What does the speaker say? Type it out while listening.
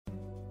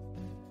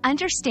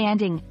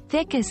Understanding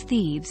thick as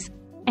thieves,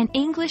 an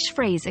English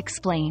phrase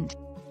explained.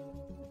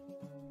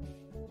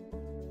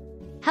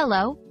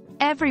 Hello,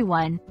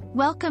 everyone.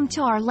 Welcome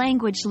to our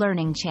language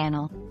learning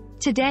channel.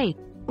 Today,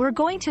 we're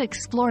going to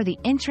explore the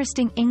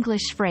interesting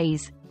English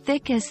phrase,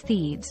 thick as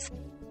thieves.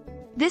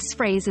 This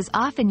phrase is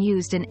often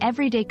used in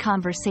everyday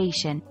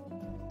conversation,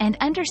 and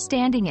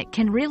understanding it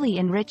can really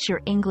enrich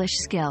your English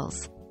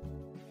skills.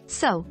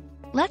 So,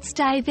 let's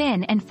dive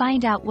in and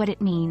find out what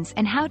it means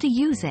and how to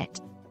use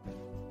it.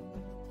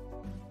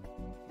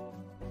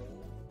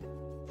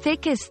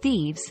 Thick as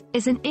thieves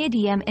is an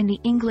idiom in the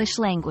English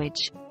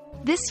language.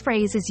 This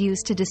phrase is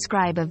used to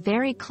describe a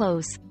very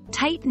close,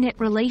 tight-knit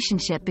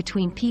relationship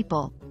between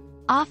people,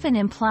 often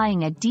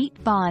implying a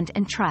deep bond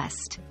and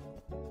trust.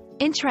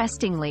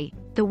 Interestingly,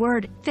 the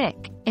word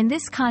thick in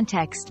this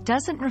context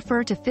doesn't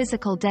refer to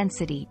physical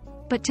density,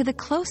 but to the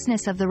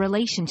closeness of the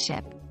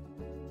relationship.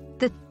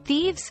 The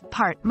thieves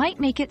part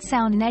might make it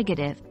sound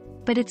negative,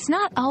 but it's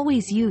not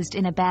always used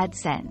in a bad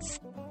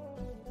sense.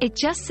 It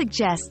just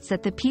suggests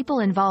that the people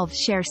involved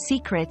share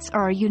secrets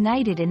or are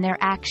united in their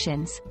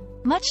actions,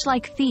 much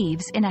like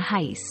thieves in a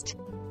heist.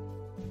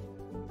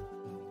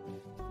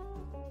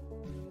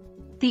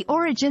 The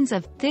origins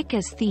of thick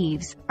as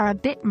thieves are a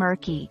bit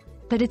murky,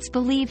 but it's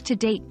believed to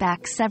date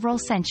back several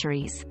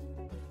centuries.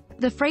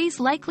 The phrase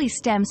likely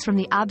stems from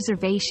the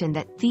observation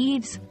that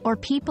thieves, or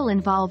people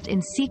involved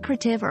in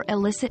secretive or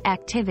illicit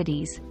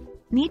activities,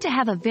 need to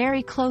have a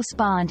very close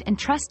bond and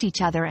trust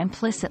each other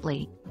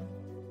implicitly.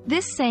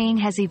 This saying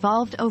has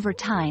evolved over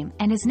time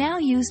and is now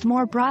used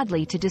more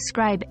broadly to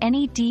describe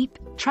any deep,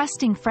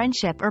 trusting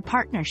friendship or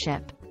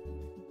partnership.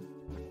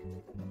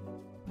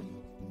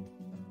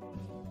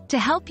 To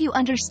help you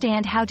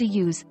understand how to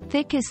use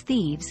thick as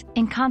thieves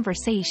in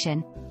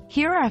conversation,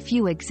 here are a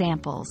few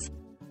examples.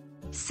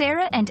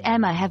 Sarah and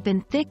Emma have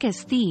been thick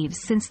as thieves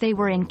since they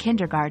were in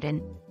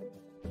kindergarten.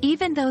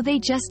 Even though they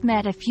just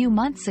met a few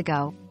months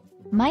ago,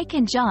 Mike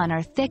and John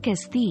are thick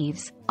as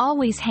thieves,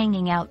 always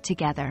hanging out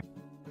together.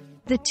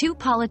 The two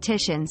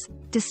politicians,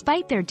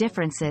 despite their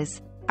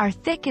differences, are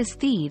thick as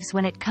thieves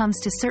when it comes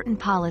to certain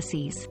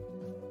policies.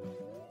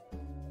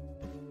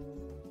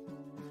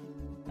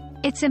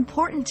 It's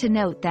important to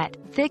note that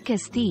thick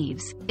as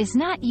thieves is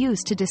not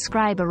used to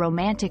describe a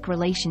romantic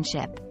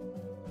relationship.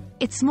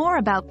 It's more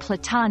about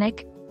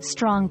platonic,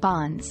 strong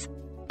bonds.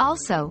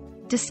 Also,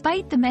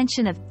 despite the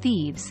mention of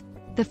thieves,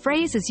 the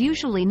phrase is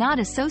usually not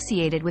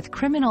associated with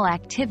criminal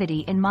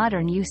activity in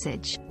modern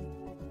usage.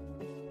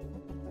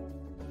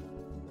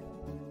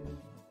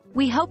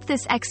 We hope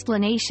this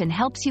explanation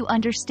helps you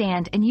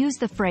understand and use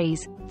the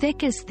phrase,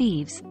 thick as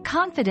thieves,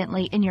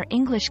 confidently in your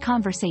English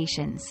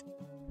conversations.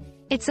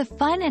 It's a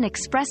fun and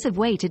expressive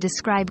way to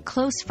describe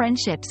close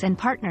friendships and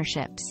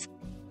partnerships.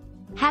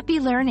 Happy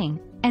learning,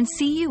 and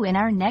see you in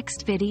our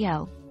next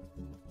video.